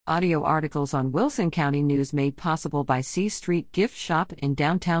Audio articles on Wilson County News made possible by C Street Gift Shop in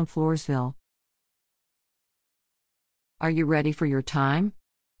downtown Floresville. Are you ready for your time?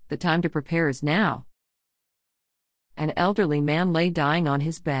 The time to prepare is now. An elderly man lay dying on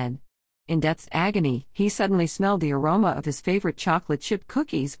his bed. In death's agony, he suddenly smelled the aroma of his favorite chocolate chip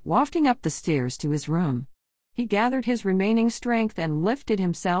cookies wafting up the stairs to his room. He gathered his remaining strength and lifted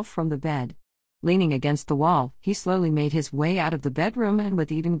himself from the bed. Leaning against the wall, he slowly made his way out of the bedroom and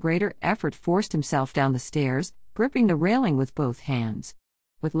with even greater effort forced himself down the stairs, gripping the railing with both hands.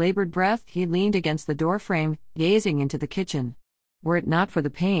 With labored breath, he leaned against the doorframe, gazing into the kitchen. Were it not for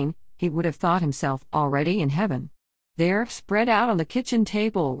the pain, he would have thought himself already in heaven. There, spread out on the kitchen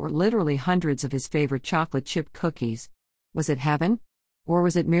table, were literally hundreds of his favorite chocolate chip cookies. Was it heaven? Or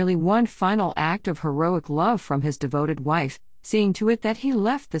was it merely one final act of heroic love from his devoted wife, seeing to it that he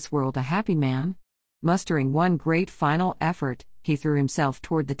left this world a happy man? Mustering one great final effort, he threw himself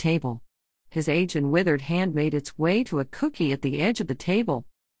toward the table. His aged and withered hand made its way to a cookie at the edge of the table.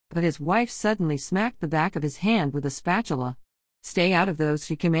 But his wife suddenly smacked the back of his hand with a spatula. "Stay out of those,"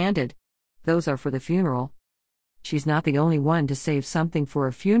 she commanded. "Those are for the funeral." She's not the only one to save something for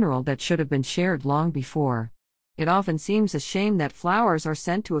a funeral that should have been shared long before. It often seems a shame that flowers are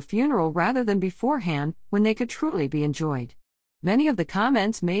sent to a funeral rather than beforehand, when they could truly be enjoyed. Many of the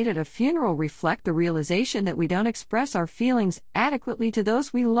comments made at a funeral reflect the realization that we don't express our feelings adequately to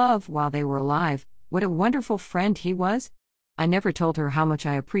those we love while they were alive. What a wonderful friend he was! I never told her how much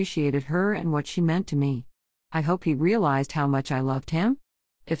I appreciated her and what she meant to me. I hope he realized how much I loved him.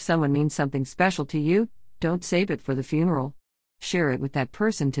 If someone means something special to you, don't save it for the funeral. Share it with that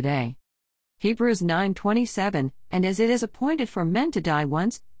person today. Hebrews 9:27, and as it is appointed for men to die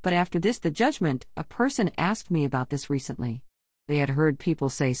once, but after this the judgment. A person asked me about this recently. They had heard people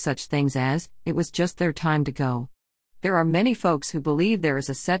say such things as, it was just their time to go. There are many folks who believe there is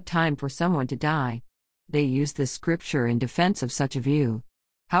a set time for someone to die. They use this scripture in defense of such a view.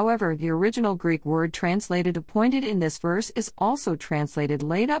 However, the original Greek word translated appointed in this verse is also translated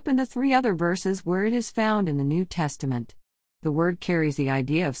laid up in the three other verses where it is found in the New Testament. The word carries the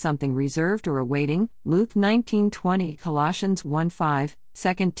idea of something reserved or awaiting, Luke 19:20, Colossians 1:5,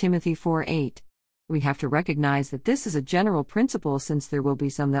 2 Timothy 4:8. We have to recognize that this is a general principle since there will be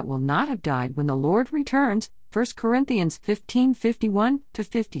some that will not have died when the Lord returns, 1 Corinthians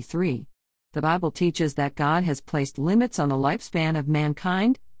 15:51-53. The Bible teaches that God has placed limits on the lifespan of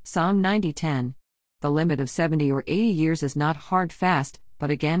mankind, Psalm 90:10. The limit of 70 or 80 years is not hard fast, but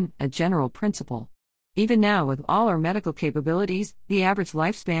again, a general principle. Even now, with all our medical capabilities, the average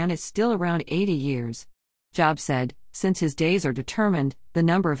lifespan is still around 80 years. Job said, "Since his days are determined, the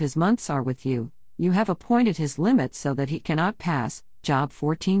number of his months are with you. You have appointed his limits so that he cannot pass." Job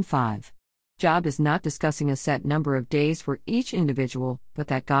 14:5. Job is not discussing a set number of days for each individual, but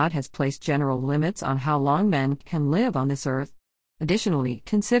that God has placed general limits on how long men can live on this earth. Additionally,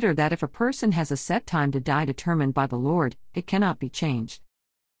 consider that if a person has a set time to die determined by the Lord, it cannot be changed.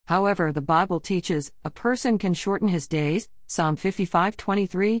 However, the Bible teaches a person can shorten his days, Psalm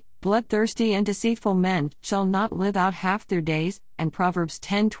 55:23, "Bloodthirsty and deceitful men shall not live out half their days," and Proverbs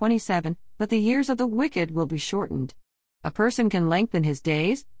 10:27, "But the years of the wicked will be shortened." A person can lengthen his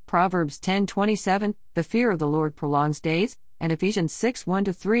days, Proverbs 10:27, "The fear of the Lord prolongs days," and Ephesians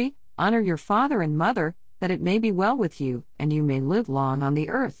 6:1-3, "Honor your father and mother, that it may be well with you, and you may live long on the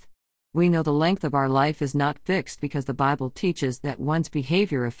earth." We know the length of our life is not fixed because the Bible teaches that one's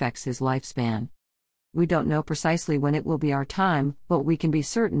behavior affects his lifespan. We don't know precisely when it will be our time, but we can be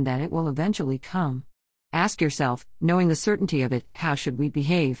certain that it will eventually come. Ask yourself, knowing the certainty of it, how should we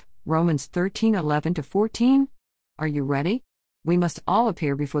behave? Romans 13:11-14. Are you ready? We must all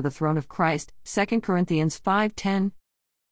appear before the throne of Christ, 2 Corinthians 5:10.